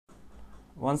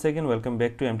Once again welcome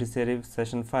back to MT series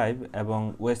session 5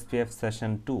 এবং OSPF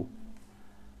session 2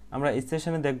 আমরা এই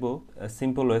সেশনে দেখব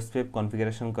সিম্পল OSPF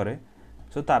কনফিগারেশন করে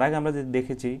সো তার আগে আমরা যে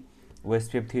দেখেছি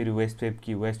OSPF থিওরি OSPF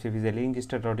কি OSPF is a link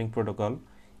state routing protocol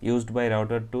used by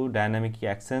router to dynamically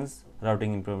access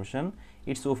routing information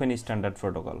it's open standard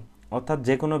protocol অর্থাৎ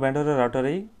যে কোনো ভেন্ডরের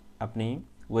রাউটারেই আপনি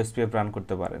OSPF রান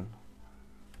করতে পারেন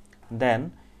দেন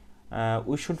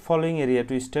we should following area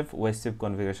to step OSPF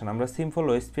configuration আমরা simple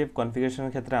OSPF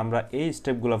কনফিগারেশনের ক্ষেত্রে আমরা এই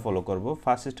স্টেপগুলো ফলো করব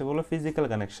ফার্স্ট স্টেপ হলো ফিজিক্যাল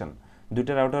কানেকশন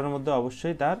দুটো রাউটারের মধ্যে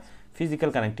অবশ্যই তার ফিজিক্যাল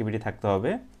কানেক্টিভিটি থাকতে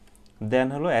হবে দেন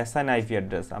হলো অ্যাসাইন আইপি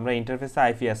অ্যাড্রেস আমরা ইন্টারফেসে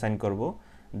আইপি অ্যাসাইন করব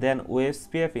দেন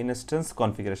OSPF ইনস্ট্যান্স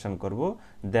কনফিগারেশন করব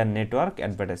দেন নেটওয়ার্ক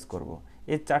অ্যাডভার্টাইজ করব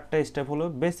এই চারটা স্টেপ হলো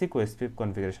বেসিক OSPF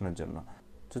কনফিগারেশনের জন্য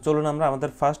তো চলুন আমরা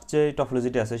আমাদের ফার্স্ট যে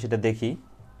টপোলজিটি আছে সেটা দেখি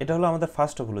এটা হলো আমাদের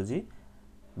ফার্স্ট টপোলজি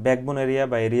ব্যাকবোন এরিয়া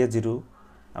বা এরিয়া জিরো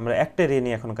আমরা একটা এরিয়া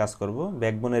নিয়ে এখন কাজ করব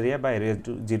ব্যাকবোন এরিয়া বা এরিয়া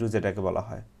জিরো যেটাকে বলা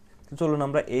হয় তো চলুন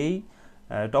আমরা এই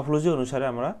টপোলজি অনুসারে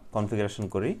আমরা কনফিগারেশন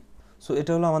করি সো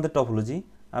এটা হলো আমাদের টপোলজি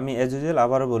আমি অ্যাজ ইউজুয়াল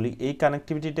আবারও বলি এই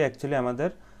কানেক্টিভিটিটা অ্যাকচুয়ালি আমাদের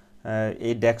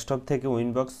এই ডেস্কটপ থেকে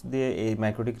উইনবক্স দিয়ে এই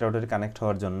মাইক্রোটিক রাউটারে কানেক্ট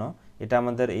হওয়ার জন্য এটা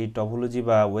আমাদের এই টপোলজি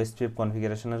বা OSPF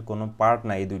কনফিগারেশনের কোনো পার্ট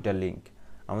না এই দুইটা লিঙ্ক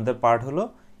আমাদের পার্ট হলো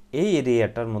এই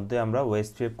এরিয়াটার মধ্যে আমরা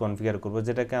OSPF কনফিগার করব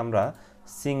যেটাকে আমরা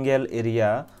সিঙ্গেল এরিয়া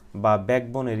বা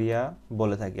ব্যাকবোন এরিয়া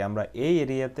বলে থাকি আমরা এই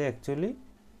এরিয়াতে অ্যাকচুয়ালি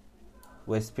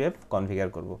OSPF কনফিগার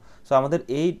করব সো আমাদের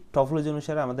এই টপোলজি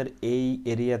অনুসারে আমাদের এই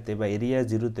এরিয়াতে বা এরিয়া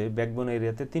জিরোতে ব্যাকবোন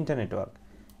এরিয়াতে তিনটা নেটওয়ার্ক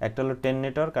একটা হলো 10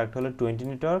 নেটওয়ার্ক আরেকটা হলো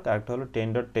 20 নেটওয়ার্ক আরেকটা হলো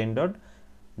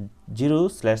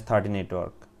 10.10.0/30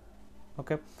 নেটওয়ার্ক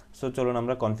ওকে সো চলুন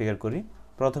আমরা কনফিগার করি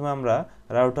প্রথমে আমরা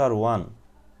রাউটার 1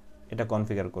 এটা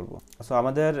কনফিগার করব সো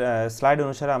আমাদের স্লাইড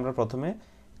অনুসারে আমরা প্রথমে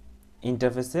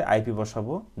ইন্টারফেসে আইপি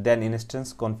বসাবো দেন ইনস্ট্যান্স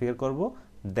কনফিগার করব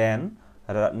দেন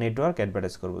নেটওয়ার্ক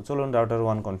অ্যাডভার্টাইজ করব চলুন রাউটার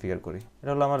 1 কনফিগার করি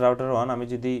এটা হলো আমার রাউটার 1 আমি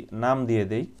যদি নাম দিয়ে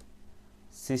দেই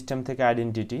সিস্টেম থেকে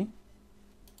আইডেন্টিটি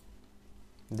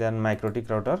দেন মাইক্রোটিক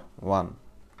রাউটার 1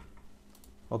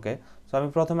 ওকে সো আমি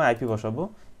প্রথমে আইপি বসাবো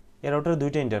এই রাউটারের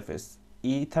দুইটা ইন্টারফেস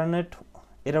ইথারনেট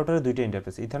এই রাউটারের দুইটা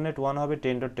ইন্টারফেস ইথারনেট 1 হবে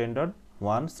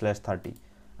 10.10.1/30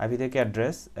 আইপি থেকে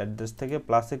অ্যাড্রেস থেকে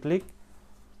প্লাসে ক্লিক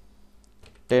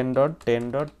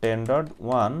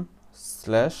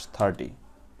 10.10.10.1/30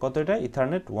 কত এটা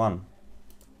ইথারনেট 1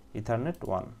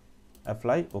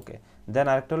 অ্যাপ্লাই ওকে দেন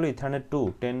আরেকটা হলো ইথারনেট 2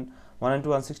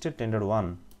 192.168.10.1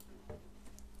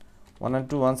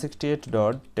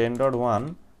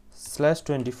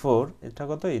 192.168.10.1/24 এটা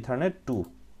কত ইথারনেট 2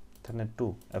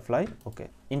 অ্যাপ্লাই ওকে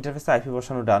ইন্টারফেসে আইপি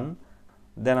বসানো ডান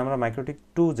দেন আমরা মাইক্রোটিক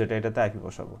 2 যেটা এটাতে আইপি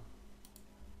বসাবো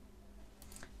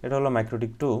এটা হলো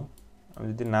মাইক্রোটিক 2 আমি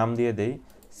যদি নাম দিয়ে দেই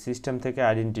সিস্টেম থেকে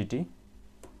আইডেন্টিটি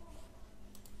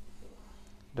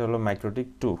এটা হলো মাইক্রোটিক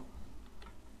 2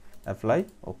 অ্যাপ্লাই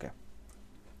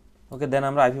ওকে দেন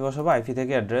আমরা আইপি বসাবো আইপি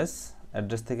থেকে অ্যাড্রেস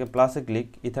থেকে প্লাসে ক্লিক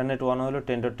ইথারনেট 1 হলো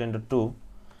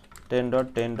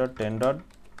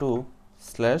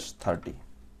 10.10.2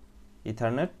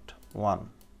 ইথারনেট 1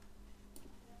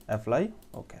 অ্যাপ্লাই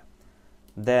ওকে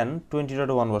দেন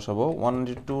 20.1 বসাবো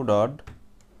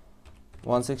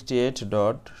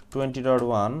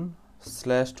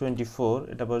 192.168.20.1/24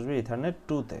 এটা বসবে ইথারনেট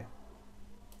 2 তে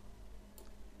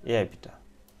এই আইপিটা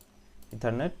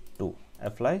ইথারনেট 2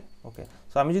 অ্যাপ্লাই ওকে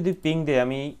সো আমি যদি পিং দেই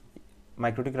আমি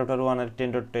মাইক্রোটিক রাউটার 1 আর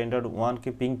 10.10.1 কে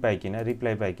পিং পাই কিনা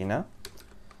রিপ্লাই পাই কিনা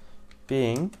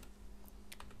পিং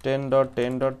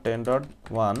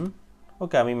 10.10.10.1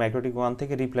 ওকে আমি মাইক্রোটিক 1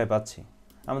 থেকে রিপ্লাই পাচ্ছি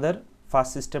আমাদের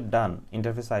ফার্স্ট স্টেপ ডান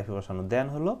ইন্টারফেস আইপি বসানো দেন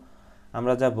হলো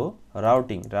আমরা যাব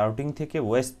রাউটিং থেকে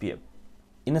OSPF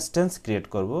ইনস্ট্যান্স ক্রিয়েট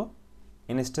করব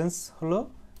ইনস্ট্যান্স হলো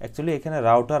অ্যাকচুয়ালি এখানে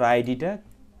রাউটার আইডিটা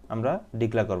আমরা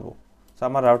ডিক্লেয়ার করব সো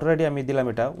আমার রাউটার আইডি আমি দিলাম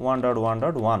এটা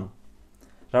 1.1.1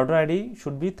 router ID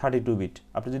should be 32 bit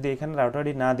আপনি যদি এখানে রাউটার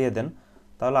আইডি না দিয়ে দেন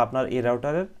তাহলে আপনার এই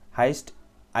রাউটারের হাইস্ট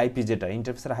আইপি যেটা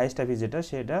ইন্টারফেসের হাইস্ট আইপি যেটা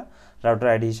সেটা রাউটার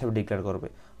আইডি হিসেবে ডিক্লেয়ার করবে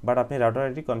বাট আপনি রাউটার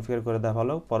আইডি কনফিগার করে দেওয়া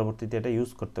ভালো পরবর্তীতে এটা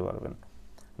ইউজ করতে পারবেন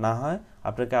না হয়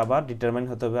আপনাকে আবার ডিটারমাইন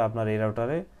হতে হবে আপনার এই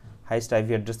রাউটারে হাইস্ট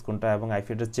আইপি অ্যাড্রেস কোনটা এবং আইপি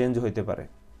অ্যাড্রেস চেঞ্জ হতে পারে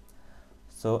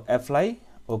সো অ্যাপ্লাই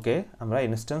ওকে আমরা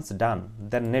ইনস্ট্যান্স ডান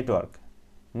দেন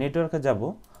নেটওয়ার্কে যাব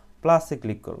প্লাসে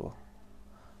ক্লিক করব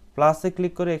প্লাসে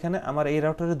ক্লিক করে এখানে আমার এই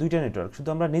রাউটারে দুইটা নেটওয়ার্ক শুধু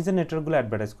আমরা নিজের নেটওয়ার্কগুলো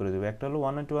অ্যাডভার্টাইজ করে দেব একটা হলো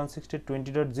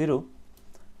 192.168.20.0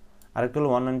 আরেকটা হলো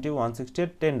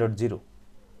 192.168.10.0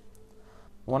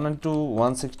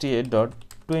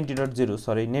 192.168.20.0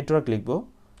 সরি নেটওয়ার্ক লিখবো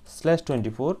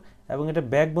 /24 এবং এটা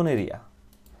ব্যাকবোন এরিয়া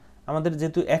আমাদের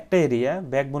যেহেতু একটা এরিয়া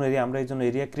ব্যাকবোন এরিয়া আমরা এই জন্য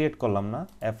এরিয়া ক্রিয়েট করলাম না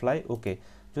অ্যাপ্লাই ওকে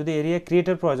যদি এরিয়া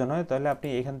ক্রিয়েটের প্রয়োজন হয় তাহলে আপনি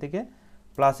এখান থেকে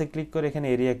প্লাসে ক্লিক করে এখানে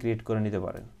এরিয়া ক্রিয়েট করে নিতে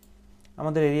পারেন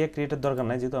আমাদের এরিয়া ক্রিয়েটের দরকার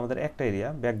নাই, যেহেতু আমাদের একটা এরিয়া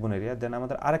ব্যাকবোন এরিয়া। দেন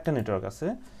আমাদের আরেকটা নেটওয়ার্ক আছে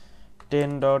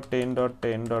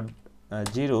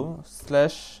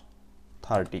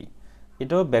 10.10.10.0/30,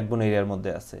 এটাও ব্যাকবোন এরিয়ার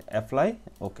মধ্যে আছে। Apply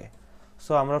okay.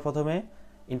 সো আমরা প্রথমে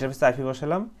ইন্টারফেসে আইপি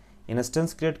বসালাম, ইনস্ট্যান্স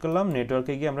ক্রিয়েট করলাম,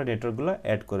 নেটওয়ার্কে গিয়ে আমরা নেটওয়ার্কগুলো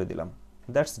অ্যাড করে দিলাম।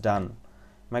 That's done.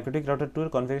 MikroTik রাউটার 2 এর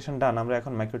কনফিগারেশন ডান। আমরা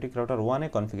এখন MikroTik রাউটার 1 এ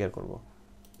কনফিগার করব।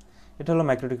 এটা হলো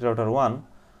MikroTik রাউটার 1।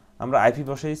 আমরা আইপি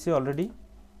বসাইছি অলরেডি।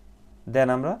 দেন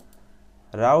আমরা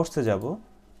রাউটসে যাব,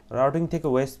 রাউটিং থেকে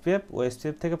ওএসপিএফ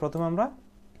থেকে প্রথমে আমরা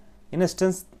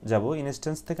ইনস্ট্যান্স যাব,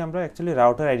 ইনস্ট্যান্স থেকে আমরা অ্যাকচুয়ালি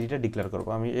রাউটার আইডিটা ডিক্লেয়ার করব।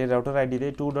 আমি এই রাউটার আইডি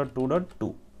দিয়ে 2.2.2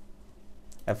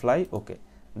 অ্যাপ্লাই ওকে।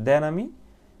 দেন আমি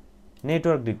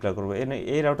নেটওয়ার্ক ডিক্লেয়ার করব।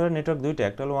 এই রাউটারের নেটওয়ার্ক দুইটা,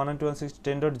 একটা হলো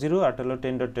 192.168.10 আর একটা হলো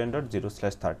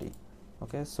 10.10.0/30।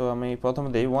 ওকে, সো আমি প্রথমে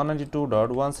দেই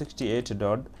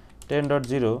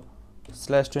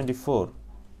 192.168.10.0/24।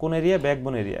 কোন এরিয়া?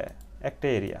 ব্যাকবোন এরিয়া, একটা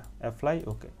এরিয়া। Apply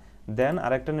okay. দেন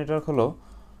আরেকটা নেটওয়ার্ক হলো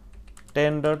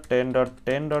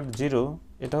 10.10.10.0,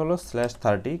 এটা হলো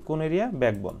 /30। কোন area?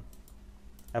 Backbone.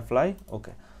 Apply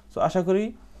okay. So আশা করি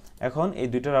এখন এই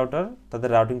দুইটা রাউটার তাদের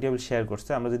রাউটিং টেবিল শেয়ার করছে।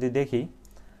 আমরা যদি দেখি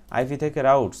আইপি থেকে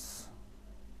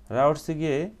রাউটসে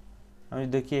গিয়ে আমি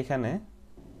দেখি এখানে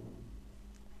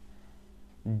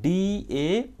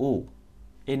DAO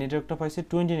এই নেটওয়ার্কটা পাইছে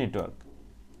 20 নেটওয়ার্ক।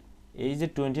 এই যে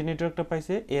 20 নেটওয়ার্কটা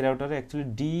পাইছে এই রাউটারে অ্যাকচুয়ালি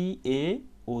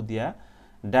DAO দিয়া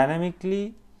dynamically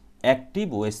active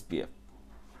OSPF.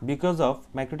 Because of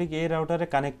MikroTik এই রাউটারে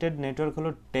কানেক্টেড নেটওয়ার্ক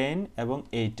হলো 10 এবং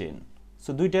A10। সো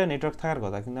দুইটা নেটওয়ার্ক থাকার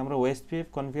কথা, কিন্তু আমরা ওএসপিএফ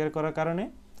কনফিগার করার কারণে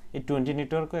এই 20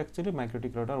 নেটওয়ার্কও অ্যাকচুয়ালি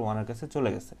MikroTik রাউটার 1 এর কাছে চলে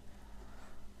গেছে।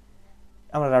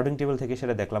 আমরা রাউটিং টেবিল থেকে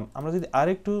সেটা দেখলাম। আমরা যদি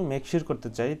আরেকটু মেকশিওর করতে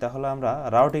চাই তাহলে আমরা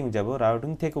রাউটিং যাব,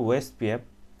 রাউটিং থেকে ওএসপিএফ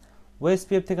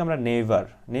থেকে আমরা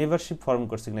নেইবারশিপ ফর্ম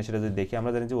করছি কিনা সেটা যদি দেখি।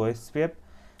 আমরা জানি যে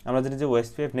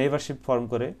ওএসপিএফ নেইবারশিপ ফর্ম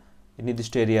করে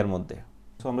নির্দিষ্ট এরিয়ার মধ্যে।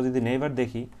 সো আমরা যদি নেইবার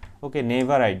দেখি, ওকে,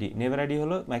 নেইবার আইডি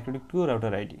হলো MikroTik 2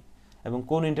 রাউটার আইডি, এবং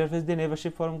কোন ইন্টারফেস দিয়ে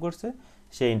নেইবারশিপ ফর্ম করছে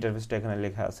সেই ইন্টারফেসটা এখানে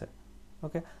লেখা আছে।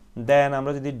 ওকে, দেন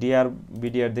আমরা যদি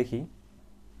বিডিআর দেখি,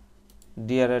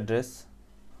 ডিআর অ্যাড্রেস,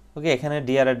 ওকে, এখানে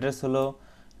ডিআর অ্যাড্রেস হলো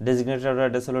ডেজিগনেটেড রাউটার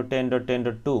অ্যাড্রেস হলো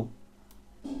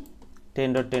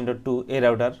 10.10.2 এই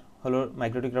রাউটার হলো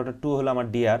MikroTik রাউটার 2 হলো আমার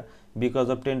ডিআর, বিকজ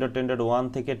অফ 10.10.1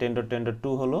 থেকে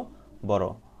 10.10.2 হলো বড়।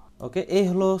 ওকে, এই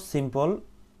হলো সিম্পল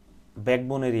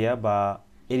ব্যাকবোন এরিয়া বা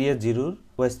এরিয়া 0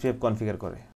 ওএসপিএফ কনফিগার করে।